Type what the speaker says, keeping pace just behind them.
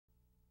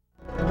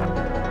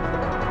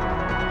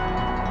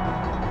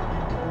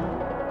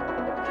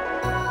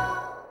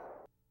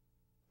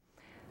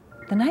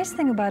The nice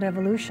thing about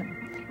evolution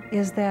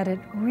is that it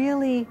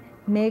really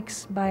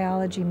makes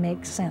biology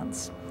make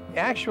sense.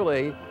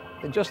 Actually,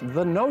 just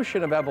the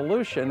notion of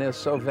evolution is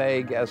so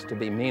vague as to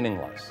be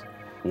meaningless.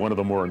 One of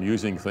the more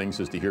amusing things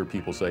is to hear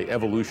people say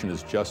evolution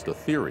is just a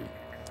theory.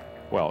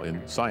 Well,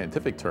 in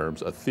scientific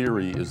terms, a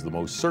theory is the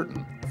most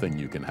certain thing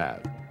you can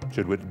have.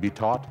 Should it be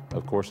taught?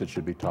 Of course it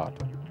should be taught.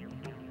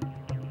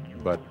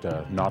 But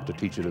not to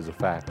teach it as a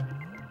fact.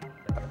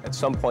 At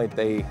some point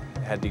they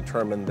had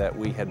determined that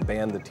we had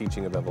banned the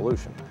teaching of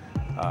evolution.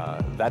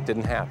 That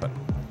didn't happen.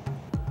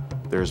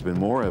 There's been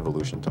more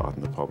evolution taught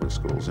in the public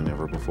schools than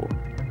ever before,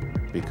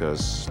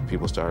 because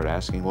people started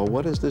asking, well,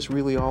 what is this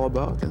really all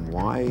about, and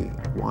why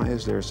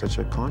is there such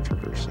a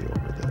controversy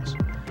over this?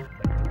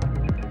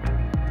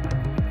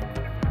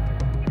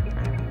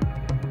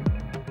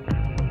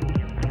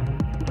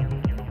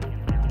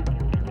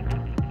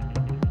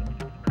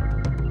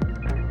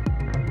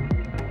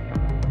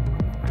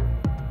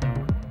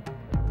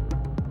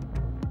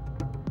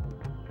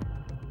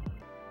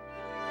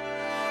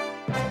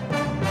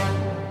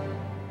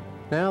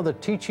 Now, the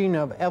teaching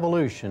of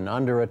evolution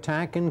under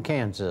attack in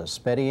Kansas.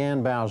 Betty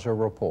Ann Bowser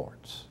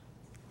reports.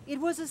 It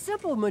was a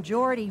simple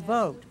majority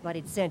vote, but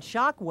it sent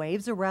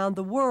shockwaves around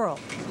the world.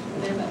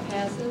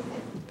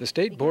 The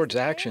state board's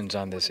actions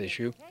on this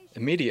issue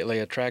immediately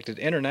attracted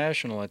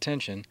international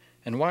attention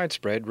and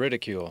widespread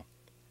ridicule.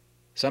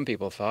 Some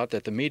people thought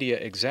that the media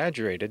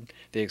exaggerated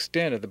the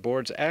extent of the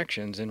board's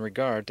actions in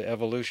regard to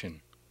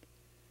evolution.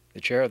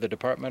 The chair of the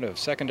Department of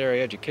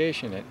Secondary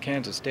Education at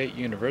Kansas State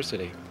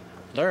University,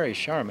 Larry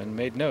Sharman,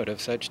 made note of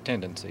such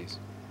tendencies.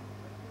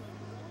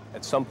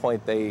 At some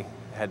point they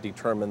had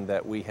determined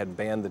that we had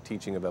banned the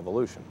teaching of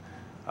evolution.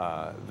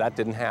 That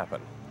didn't happen.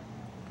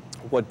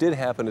 What did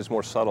happen is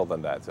more subtle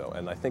than that, though,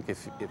 and I think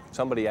if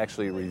somebody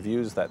actually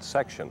reviews that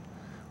section,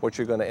 what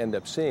you're going to end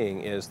up seeing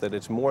is that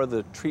it's more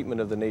the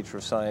treatment of the nature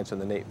of science and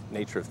the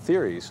nature of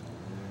theories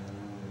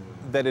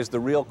that is the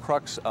real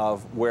crux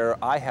of where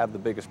I have the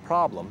biggest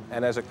problem,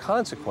 and as a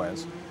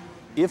consequence,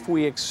 if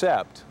we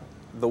accept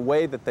the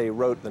way that they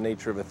wrote the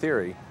nature of a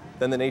theory,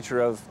 then the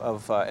nature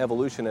of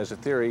evolution as a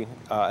theory,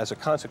 as a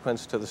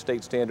consequence to the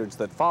state standards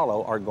that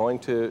follow, are going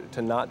to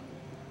not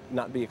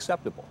be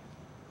acceptable.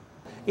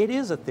 It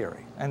is a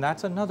theory, and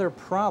that's another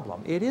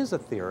problem. It is a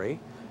theory,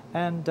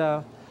 and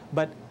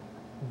but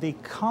the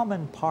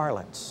common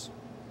parlance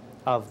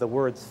of the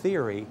word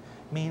theory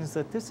means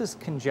that this is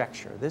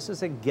conjecture, this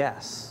is a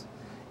guess.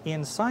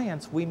 In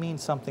science, we mean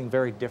something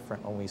very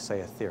different when we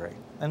say a theory.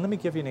 And let me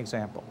give you an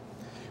example.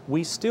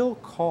 We still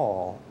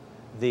call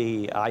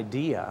the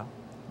idea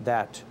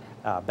that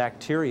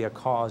bacteria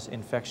cause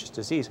infectious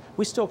disease,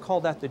 we still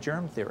call that the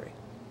germ theory.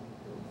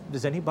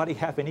 Does anybody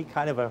have any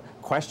kind of a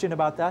question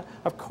about that?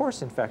 Of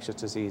course infectious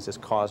disease is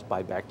caused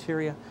by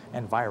bacteria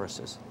and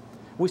viruses.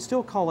 We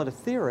still call it a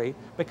theory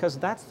because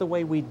that's the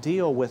way we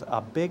deal with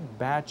a big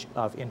batch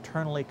of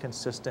internally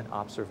consistent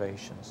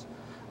observations.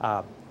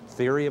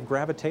 Theory of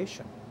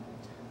gravitation.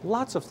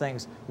 Lots of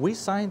things we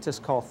scientists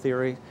call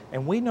theory,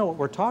 and we know what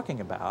we're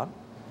talking about.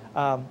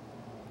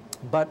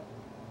 But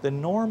the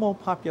normal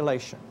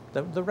population,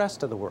 the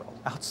rest of the world,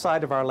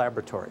 outside of our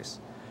laboratories,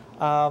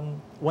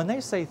 when they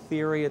say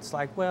theory, it's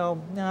like,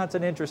 well, no, it's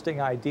an interesting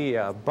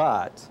idea,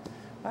 but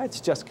it's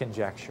just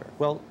conjecture.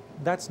 Well,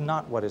 that's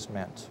not what is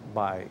meant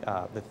by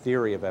the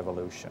theory of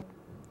evolution.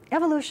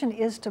 Evolution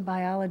is to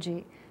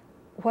biology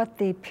what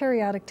the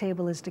periodic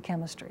table is to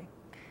chemistry.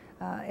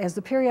 As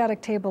the periodic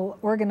table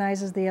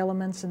organizes the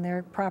elements and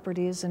their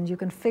properties, and you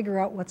can figure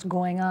out what's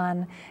going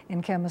on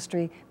in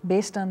chemistry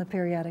based on the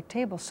periodic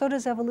table, so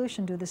does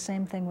evolution do the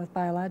same thing with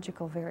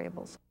biological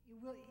variables.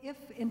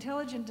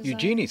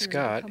 Eugenie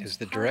Scott is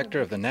the director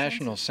of the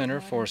National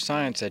Center for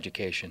Science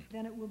Education,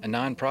 a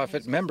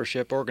nonprofit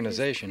membership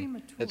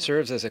organization that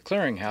serves as a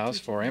clearinghouse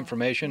for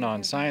information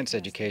on science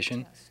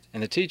education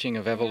and the teaching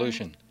of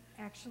evolution.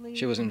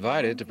 She was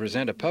invited to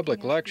present a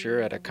public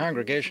lecture at a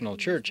Congregational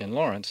church in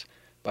Lawrence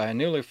by a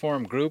newly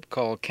formed group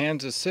called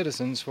Kansas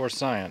Citizens for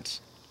Science.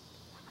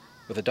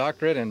 With a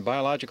doctorate in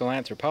biological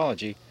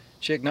anthropology,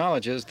 she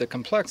acknowledges the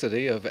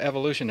complexity of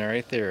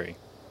evolutionary theory.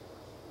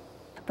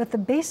 But the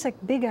basic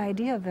big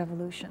idea of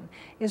evolution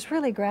is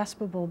really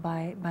graspable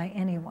by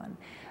anyone.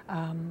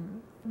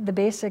 The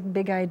basic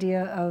big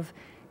idea of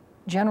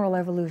general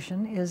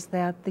evolution is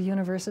that the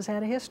universe has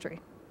had a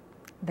history,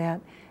 that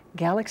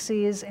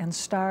galaxies and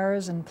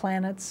stars and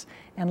planets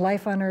and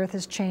life on Earth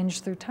has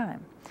changed through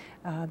time.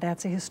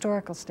 That's a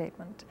historical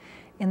statement.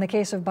 In the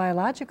case of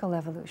biological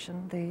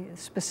evolution, the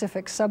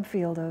specific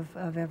subfield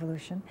of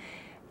evolution,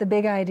 the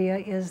big idea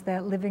is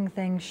that living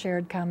things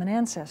shared common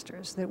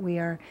ancestors, that we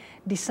are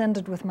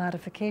descended with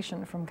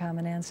modification from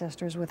common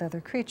ancestors with other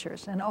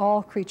creatures, and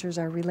all creatures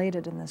are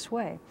related in this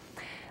way.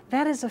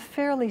 That is a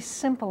fairly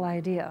simple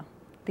idea,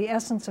 the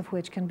essence of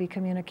which can be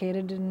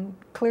communicated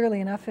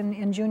clearly enough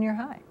in junior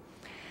high.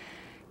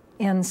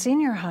 In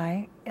senior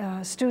high,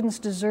 students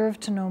deserve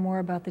to know more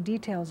about the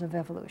details of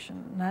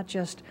evolution, not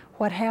just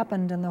what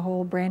happened in the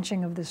whole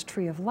branching of this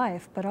tree of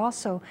life, but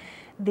also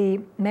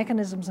the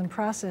mechanisms and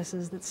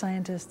processes that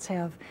scientists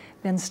have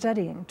been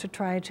studying to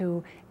try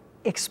to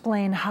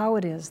explain how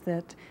it is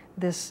that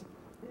this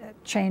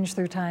change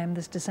through time,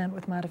 this descent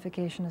with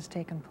modification has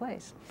taken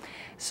place.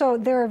 So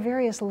there are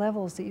various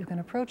levels that you can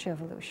approach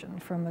evolution,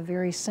 from a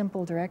very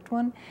simple, direct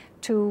one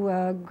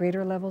to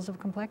greater levels of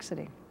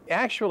complexity.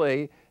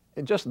 Actually,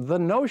 just the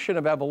notion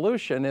of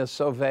evolution is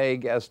so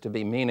vague as to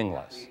be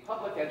meaningless.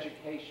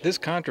 This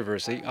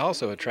controversy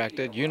also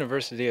attracted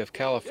University of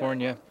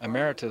California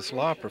emeritus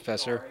law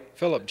professor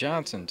Phillip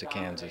Johnson to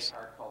Kansas.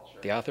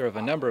 The author of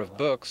a number of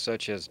books,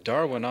 such as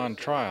Darwin on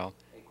Trial,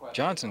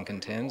 Johnson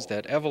contends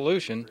that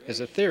evolution is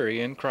a theory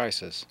in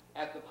crisis.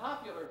 At the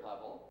popular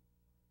level,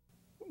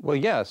 well,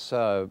 yes,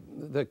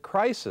 the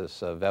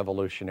crisis of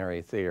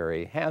evolutionary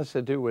theory has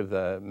to do with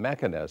the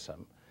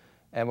mechanism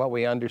and what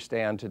we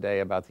understand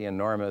today about the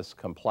enormous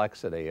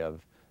complexity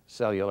of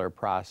cellular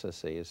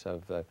processes,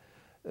 of the,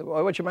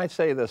 what you might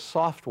say, the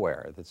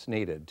software that's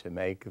needed to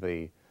make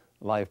the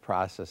life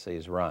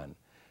processes run.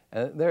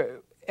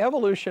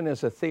 Evolution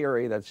is a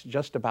theory that's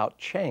just about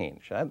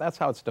change. That's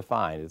how it's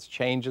defined. It's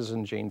changes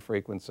in gene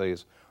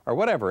frequencies or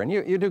whatever. And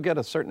you do get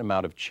a certain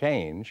amount of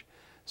change.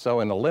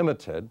 So in a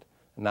limited,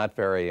 not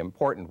very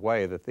important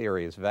way, the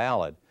theory is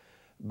valid.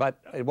 But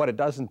what it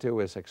doesn't do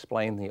is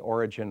explain the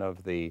origin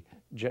of the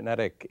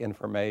genetic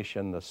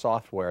information, the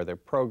software, the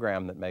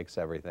program that makes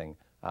everything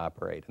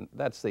operate. And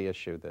that's the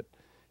issue that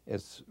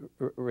is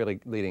really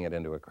leading it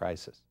into a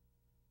crisis.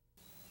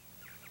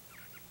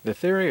 The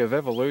theory of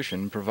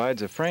evolution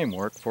provides a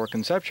framework for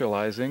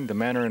conceptualizing the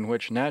manner in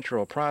which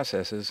natural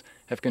processes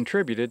have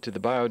contributed to the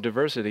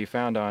biodiversity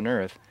found on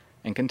Earth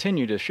and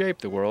continue to shape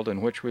the world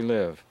in which we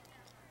live.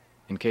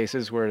 In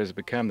cases where it has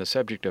become the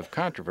subject of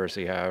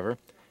controversy, however,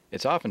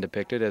 it's often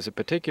depicted as a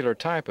particular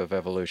type of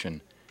evolution,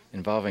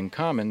 involving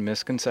common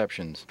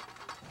misconceptions.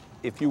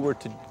 If you were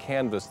to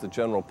canvass the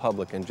general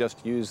public and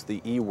just use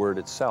the E word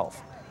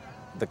itself,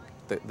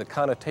 the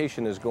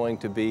connotation is going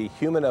to be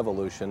human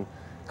evolution,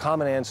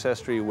 common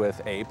ancestry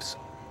with apes,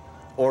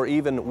 or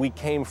even we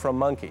came from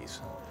monkeys.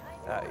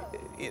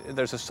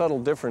 There's a subtle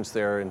difference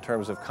there in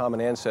terms of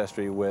common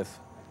ancestry with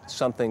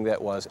something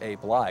that was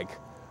ape-like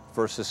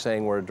versus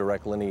saying we're a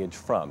direct lineage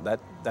from.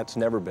 That's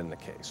never been the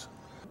case.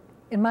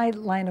 In my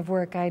line of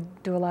work, I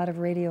do a lot of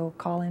radio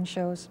call-in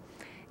shows,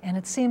 and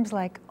it seems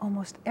like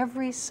almost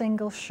every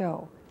single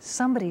show,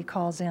 somebody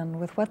calls in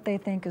with what they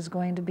think is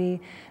going to be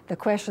the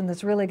question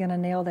that's really going to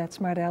nail that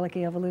smart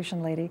alecky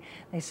evolution lady.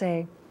 They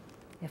say,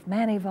 if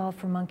man evolved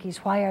from monkeys,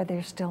 why are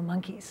there still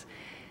monkeys?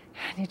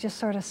 And you just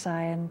sort of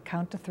sigh and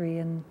count to 3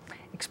 and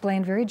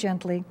explain very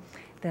gently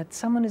that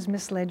someone has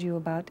misled you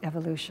about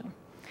evolution,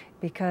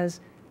 because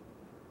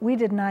we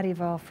did not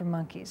evolve from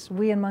monkeys.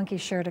 We and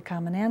monkeys shared a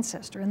common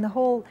ancestor, and the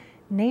whole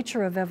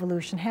nature of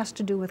evolution has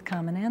to do with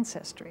common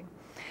ancestry.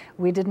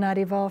 We did not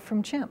evolve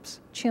from chimps.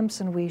 Chimps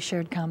and we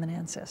shared common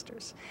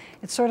ancestors.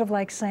 It's sort of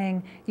like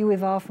saying you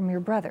evolved from your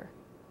brother,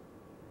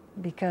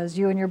 because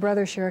you and your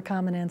brother share a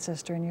common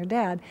ancestor in your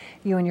dad.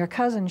 You and your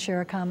cousin share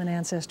a common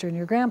ancestor in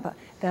your grandpa.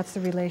 That's the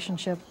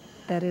relationship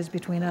that is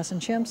between us and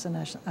chimps and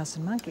us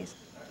and monkeys.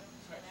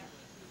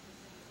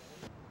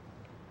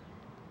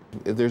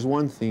 There's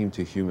one theme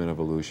to human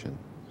evolution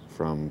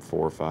from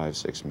 4, 5,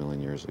 6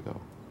 million years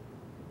ago.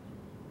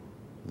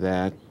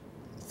 That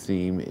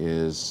theme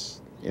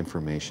is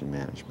information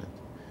management.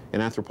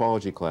 In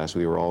anthropology class,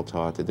 we were all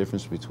taught the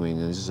difference between,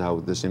 and this is how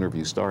this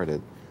interview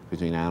started,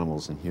 between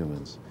animals and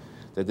humans.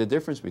 That the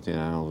difference between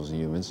animals and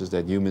humans is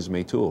that humans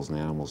made tools and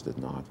animals did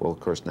not. Well,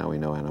 of course, now we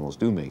know animals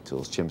do make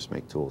tools. Chimps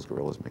make tools,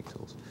 gorillas make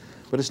tools.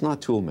 But it's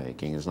not tool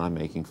making, it's not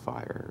making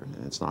fire,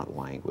 and it's not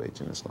language,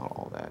 and it's not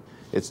all that.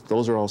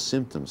 Those are all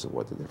symptoms of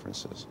what the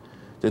difference is.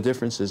 The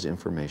difference is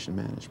information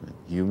management.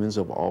 Humans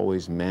have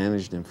always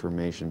managed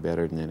information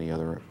better than any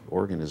other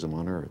organism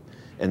on Earth,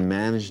 and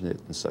managed it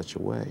in such a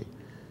way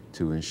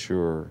to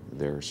ensure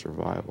their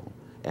survival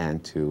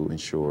and to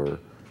ensure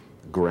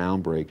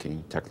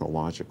groundbreaking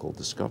technological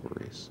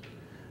discoveries,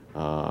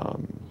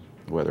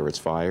 whether it's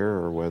fire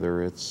or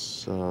whether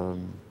it's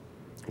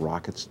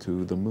rockets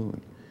to the moon.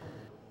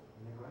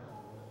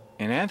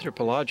 In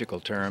anthropological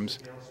terms,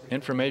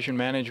 information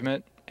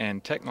management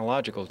and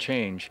technological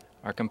change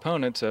are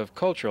components of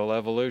cultural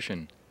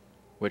evolution,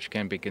 which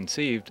can be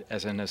conceived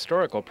as an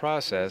historical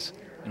process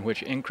in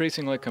which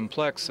increasingly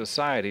complex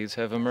societies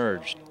have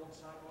emerged.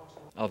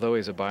 Although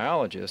he's a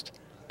biologist,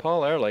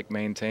 Paul Ehrlich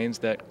maintains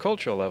that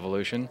cultural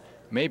evolution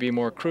may be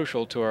more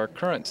crucial to our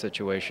current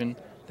situation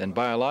than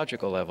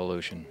biological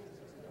evolution.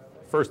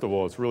 First of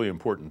all, it's really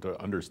important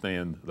to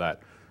understand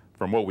that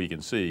from what we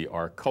can see,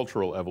 our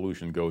cultural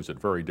evolution goes at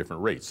very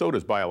different rates. So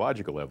does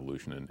biological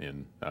evolution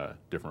in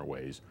different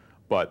ways.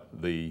 But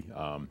the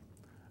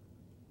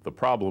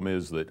problem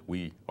is that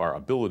our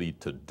ability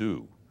to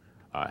do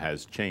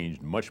has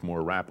changed much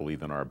more rapidly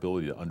than our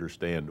ability to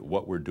understand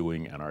what we're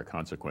doing and our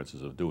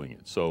consequences of doing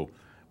it. So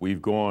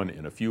we've gone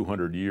in a few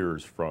hundred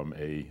years from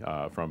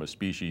a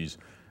species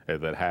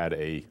that had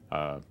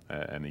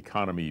an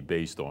economy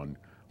based on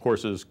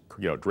horses,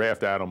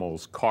 draft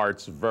animals,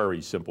 carts,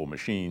 very simple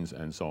machines,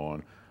 and so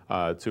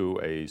on, to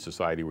a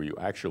society where you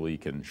actually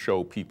can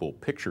show people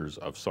pictures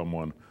of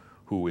someone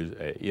who is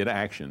in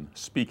action,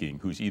 speaking,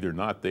 who's either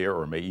not there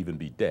or may even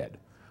be dead.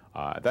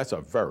 That's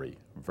a very,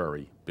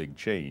 very big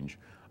change.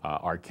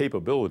 Our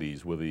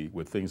capabilities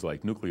with things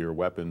like nuclear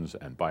weapons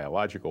and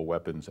biological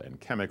weapons and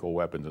chemical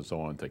weapons and so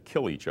on to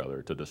kill each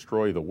other, to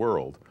destroy the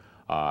world,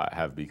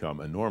 have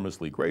become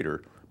enormously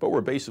greater, but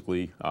we're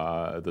basically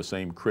the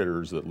same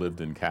critters that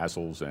lived in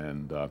castles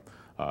and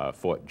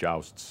fought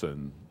jousts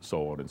and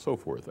so on and so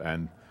forth.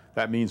 And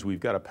that means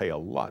we've got to pay a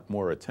lot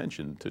more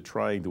attention to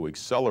trying to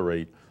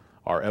accelerate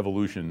our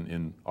evolution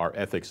in our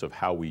ethics of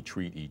how we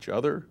treat each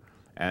other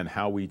and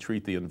how we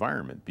treat the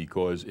environment,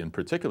 in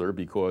particular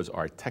because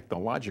our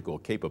technological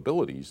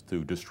capabilities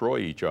to destroy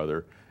each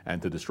other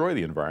and to destroy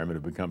the environment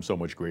have become so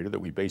much greater that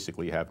we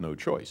basically have no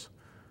choice.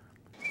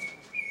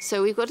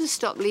 So we've got to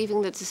stop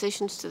leaving the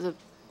decisions to the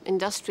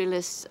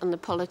industrialists and the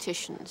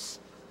politicians,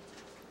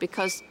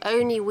 because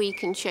only we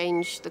can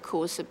change the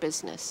course of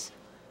business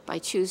by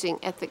choosing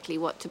ethically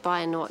what to buy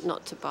and what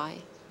not to buy.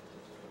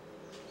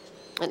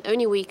 And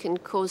only we can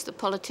cause the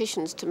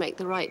politicians to make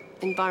the right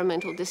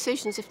environmental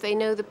decisions if they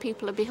know the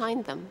people are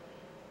behind them.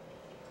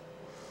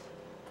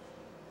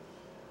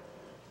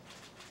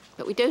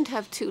 But we don't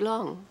have too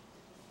long.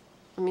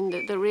 I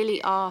mean, there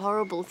really are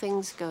horrible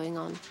things going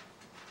on.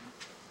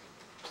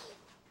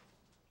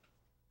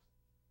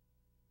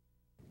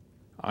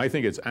 I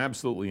think it's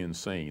absolutely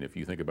insane, if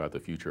you think about the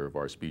future of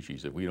our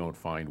species, if we don't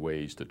find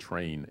ways to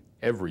train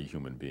every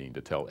human being,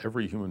 to tell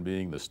every human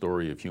being the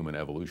story of human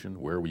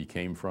evolution, where we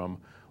came from,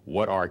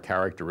 what our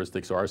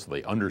characteristics are, so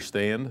they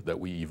understand that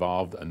we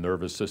evolved a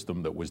nervous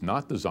system that was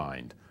not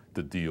designed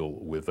to deal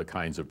with the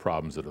kinds of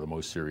problems that are the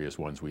most serious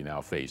ones we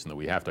now face, and that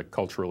we have to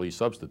culturally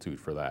substitute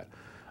for that.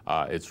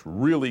 It's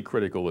really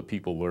critical that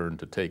people learn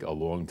to take a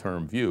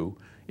long-term view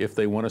if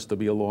they want us to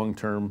be a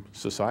long-term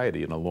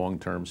society and a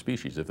long-term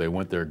species, if they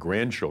want their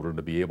grandchildren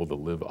to be able to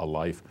live a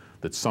life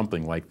that's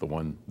something like the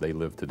one they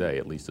live today,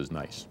 at least as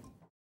nice.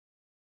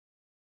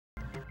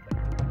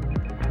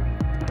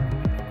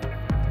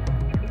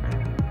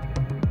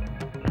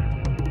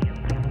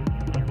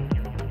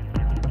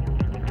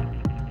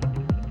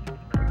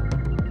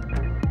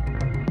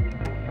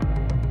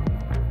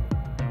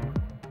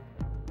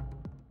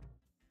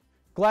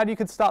 Glad you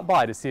could stop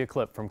by to see a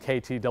clip from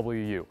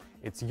KTWU.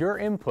 It's your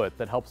input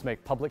that helps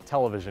make public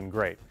television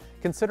great.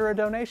 Consider a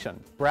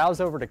donation. Browse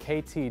over to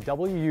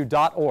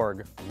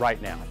ktwu.org right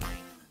now.